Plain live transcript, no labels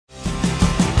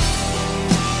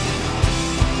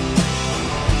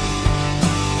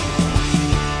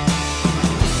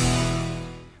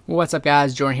What's up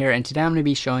guys, Jordan here, and today I'm going to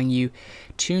be showing you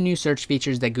two new search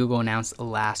features that Google announced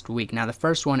last week. Now the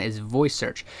first one is voice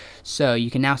search. So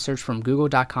you can now search from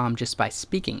google.com just by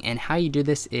speaking, and how you do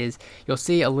this is you'll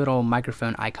see a little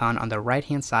microphone icon on the right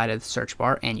hand side of the search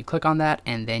bar, and you click on that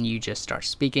and then you just start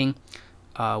speaking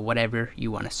whatever you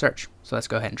want to search. So let's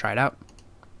go ahead and try it out.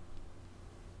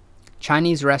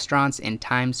 Chinese restaurants in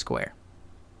Times Square.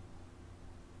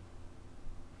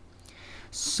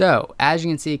 So, as you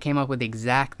can see, it came up with the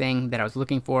exact thing that I was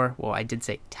looking for. Well, I did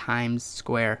say Times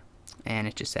Square, and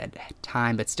it just said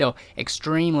time, but still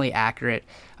extremely accurate.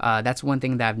 That's one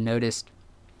thing that I've noticed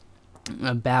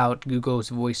about Google's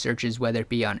voice searches, whether it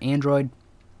be on Android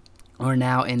or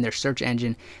now in their search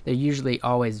engine. They're usually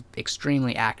always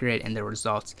extremely accurate in the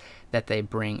results that they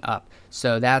bring up.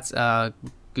 So that's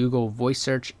Google voice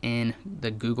search in the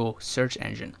Google search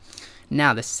engine.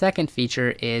 Now, the second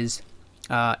feature is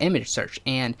image search,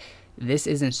 and this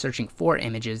isn't searching for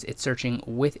images, it's searching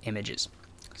with images.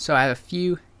 So I have a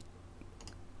few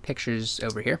pictures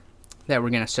over here that we're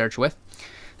going to search with.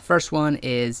 First one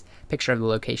is picture of the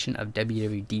location of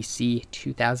WWDC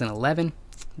 2011,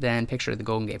 then picture of the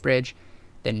Golden Gate Bridge,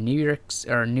 then New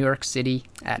York City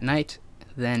at night,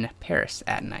 then Paris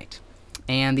at night.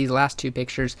 And these last two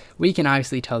pictures, we can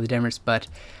obviously tell the difference, but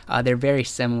they're very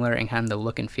similar in kind of the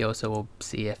look and feel, so we'll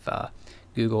see if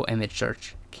Google image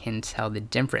search can tell the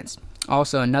difference.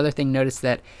 Also, another thing, notice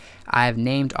that I've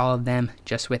named all of them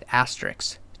just with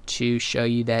asterisks to show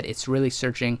you that it's really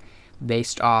searching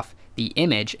based off the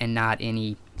image and not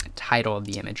any title of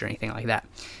the image or anything like that.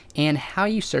 And how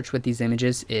you search with these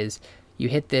images is you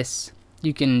hit this,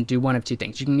 you can do one of two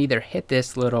things. You can either hit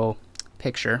this little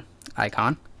picture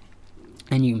icon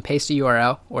and you can paste a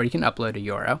URL, or you can upload a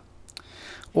URL,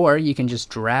 or you can just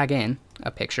drag in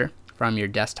a picture from your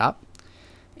desktop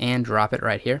and drop it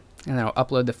right here, and then I'll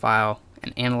upload the file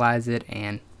and analyze it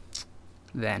and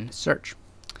then search.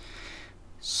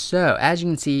 So as you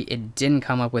can see, it didn't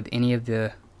come up with any of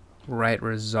the right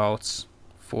results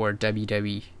for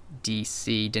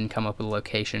WWDC, didn't come up with a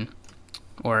location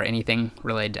or anything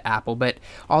related to Apple, but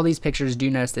all these pictures,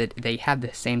 do notice that they have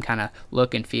the same kind of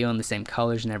look and feel and the same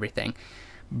colors and everything,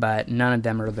 but none of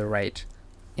them are the right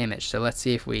image. So let's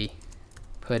see if we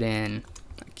put in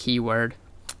a keyword,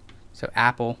 so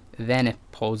Apple, then it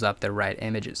pulls up the right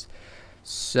images.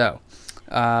 So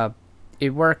it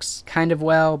works kind of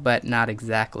well, but not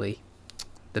exactly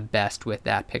the best with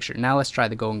that picture. Now let's try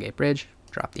the Golden Gate Bridge.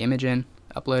 Drop the image in,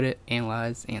 upload it,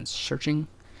 analyze, and searching.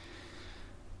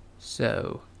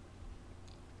 So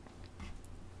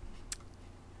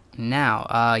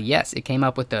now, yes, it came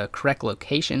up with the correct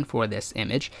location for this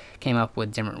image. Came up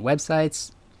with different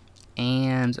websites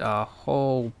and a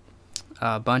whole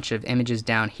bunch of images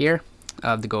down here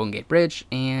of the Golden Gate Bridge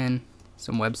and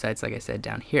some websites, like I said,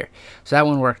 down here. So that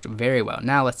one worked very well.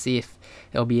 Now let's see if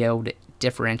it'll be able to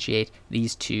differentiate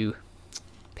these two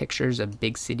pictures of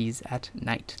big cities at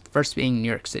night. First being New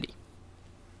York City.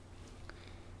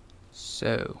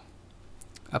 So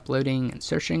uploading and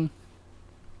searching.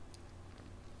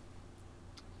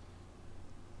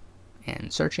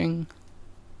 And searching.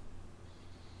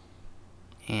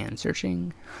 And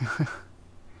searching.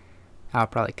 I'll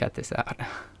probably cut this out.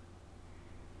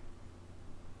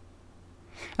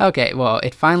 Okay, well,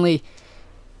 it finally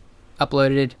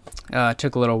uploaded.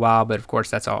 Took a little while, but of course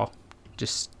that's all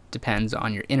just depends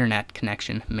on your internet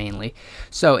connection mainly.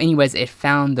 So anyways, it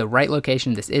found the right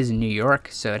location. This is New York,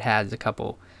 so it has a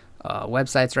couple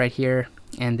websites right here,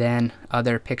 and then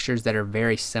other pictures that are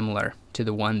very similar to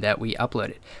the one that we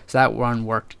uploaded. So that one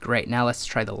worked great. Now let's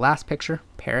try the last picture,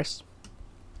 Paris.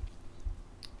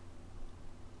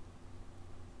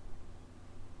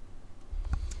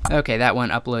 Okay, that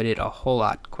one uploaded a whole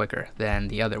lot quicker than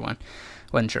the other one.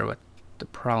 Wasn't sure what the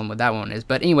problem with that one is,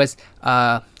 but anyways,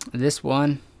 this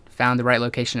one found the right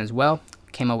location as well.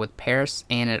 Came up with Paris,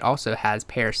 and it also has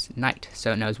Paris night,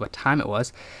 so it knows what time it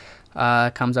was.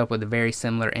 Comes up with very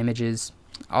similar images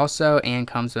also, and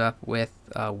comes up with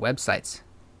websites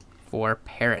for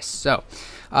Paris. So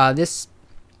this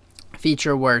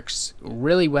feature works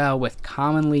really well with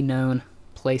commonly known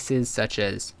places such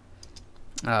as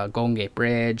Golden Gate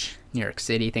Bridge, New York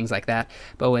City, things like that.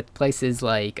 But with places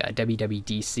like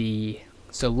WWDC,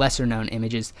 so lesser known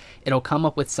images, it'll come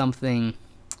up with something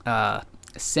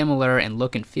similar in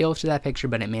look and feel to that picture,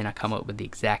 but it may not come up with the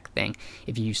exact thing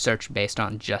if you search based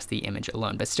on just the image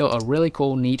alone. But still a really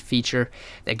cool, neat feature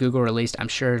that Google released. I'm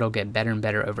sure it'll get better and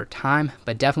better over time,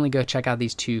 but definitely go check out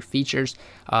these two features.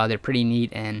 They're pretty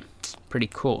neat and pretty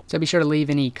cool. So be sure to leave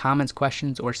any comments,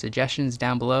 questions, or suggestions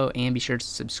down below, and be sure to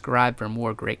subscribe for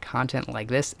more great content like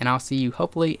this, and I'll see you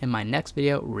hopefully in my next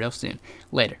video real soon.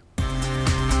 Later.